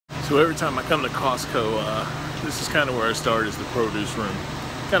So every time I come to Costco, this is kind of where I start, is the produce room.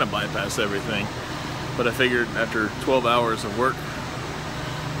 Kind of bypass everything. But I figured after 12 hours of work,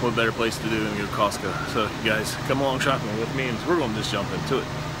 what better place to do than go to Costco. So you guys, come along shopping with me and we're going to just jump into it.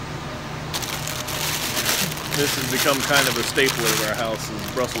 This has become kind of a staple of our house,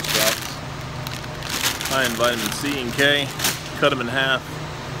 is Brussels sprouts. High in vitamin C and K. Cut them in half.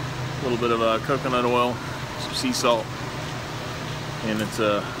 A little bit of coconut oil, some sea salt. And it's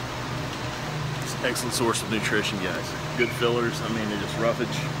an excellent source of nutrition, guys. Good fillers. I mean, they're just roughage.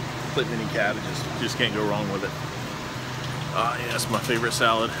 Flip mini cabbages. Just can't go wrong with it. Yeah, that's my favorite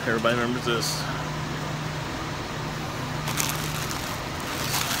salad. Everybody remembers this.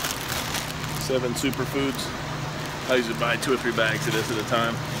 7 superfoods. I usually buy 2 or 3 bags of this at a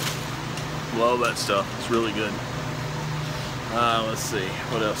time. Love that stuff. It's really good. Let's see.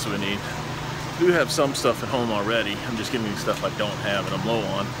 What else do we need? I do have some stuff at home already. I'm just getting stuff I don't have and I'm low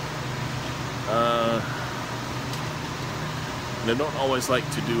on. And I don't always like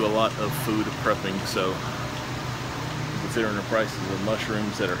to do a lot of food prepping, so considering the prices of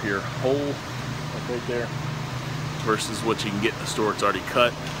mushrooms that are here whole, like right there, versus what you can get in the store, it's already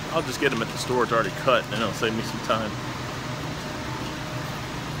cut. I'll just get them at the store, it's already cut, and it'll save me some time.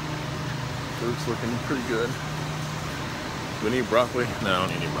 Fruit's looking pretty good. Do we need broccoli? No, I don't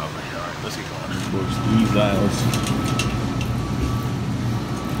need any broccoli. Alright, let's get going. Of course, these aisles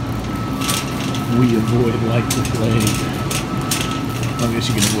we avoid like the plague. I guess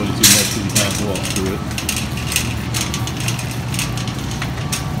you can avoid it too much because you kind of walk through it.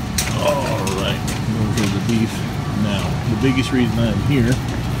 Alright, over the beef. Now, the biggest reason I'm here,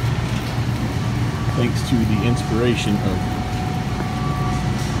 thanks to the inspiration of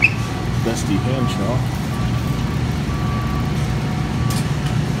Dusty Hanshaw,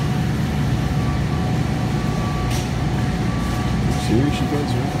 serious you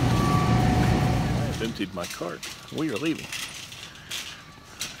guys are? I've emptied my cart. We are leaving.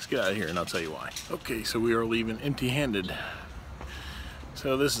 Let's get out of here and I'll tell you why. Okay, so we are leaving empty-handed.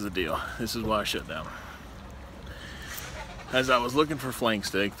 So this is the deal. This is why I shut down. As I was looking for flank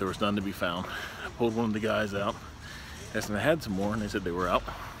steak, there was none to be found. I pulled one of the guys out, asked them if they had some more, and they said they were out.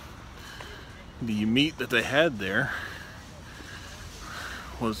 The meat that they had there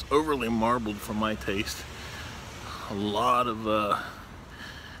was overly marbled for my taste. A lot of, I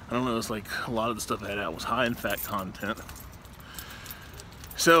don't know, it's like a lot of the stuff I had out was high in fat content.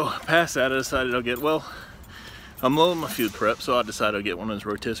 So, past that, I decided I'll get, well, I'm low on my food prep, so I decided I'll get one of those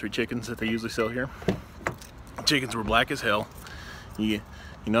rotisserie chickens that they usually sell here. Chickens were black as hell. You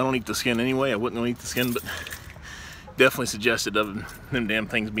know, I don't eat the skin anyway. I wouldn't eat the skin, but definitely suggested of them damn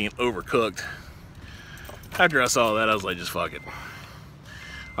things being overcooked. After I saw that, I was like, just fuck it.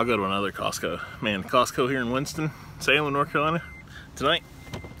 I'll go to another Costco. Man, Costco here in Winston-Salem, North Carolina, tonight,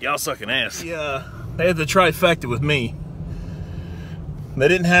 y'all sucking ass. Yeah, they had the trifecta with me. They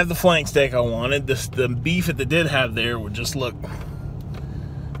didn't have the flank steak I wanted. The beef that they did have there would just look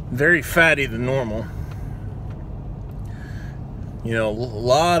very fatty than normal. You know, a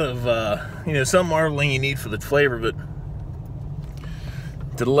lot of, you know, some marbling you need for the flavor, but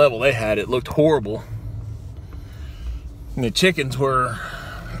to the level they had, it looked horrible. And the chickens were,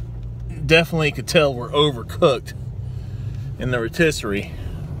 definitely could tell were overcooked in the rotisserie.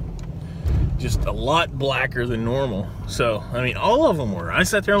 Just a lot blacker than normal. So, I mean, all of them were. I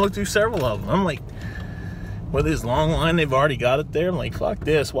sat there and looked through several of them. I'm like, with this long line, they've already got it there. I'm like, fuck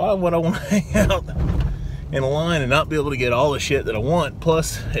this. Why would I want to hang out in a line and not be able to get all the shit that I want,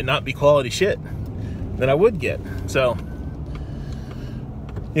 plus it not be quality shit that I would get? So,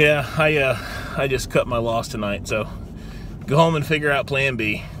 yeah, I just cut my loss tonight. So, go home and figure out plan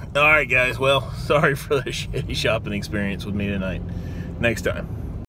B. All right, guys. Well, sorry for the shitty shopping experience with me tonight. Next time.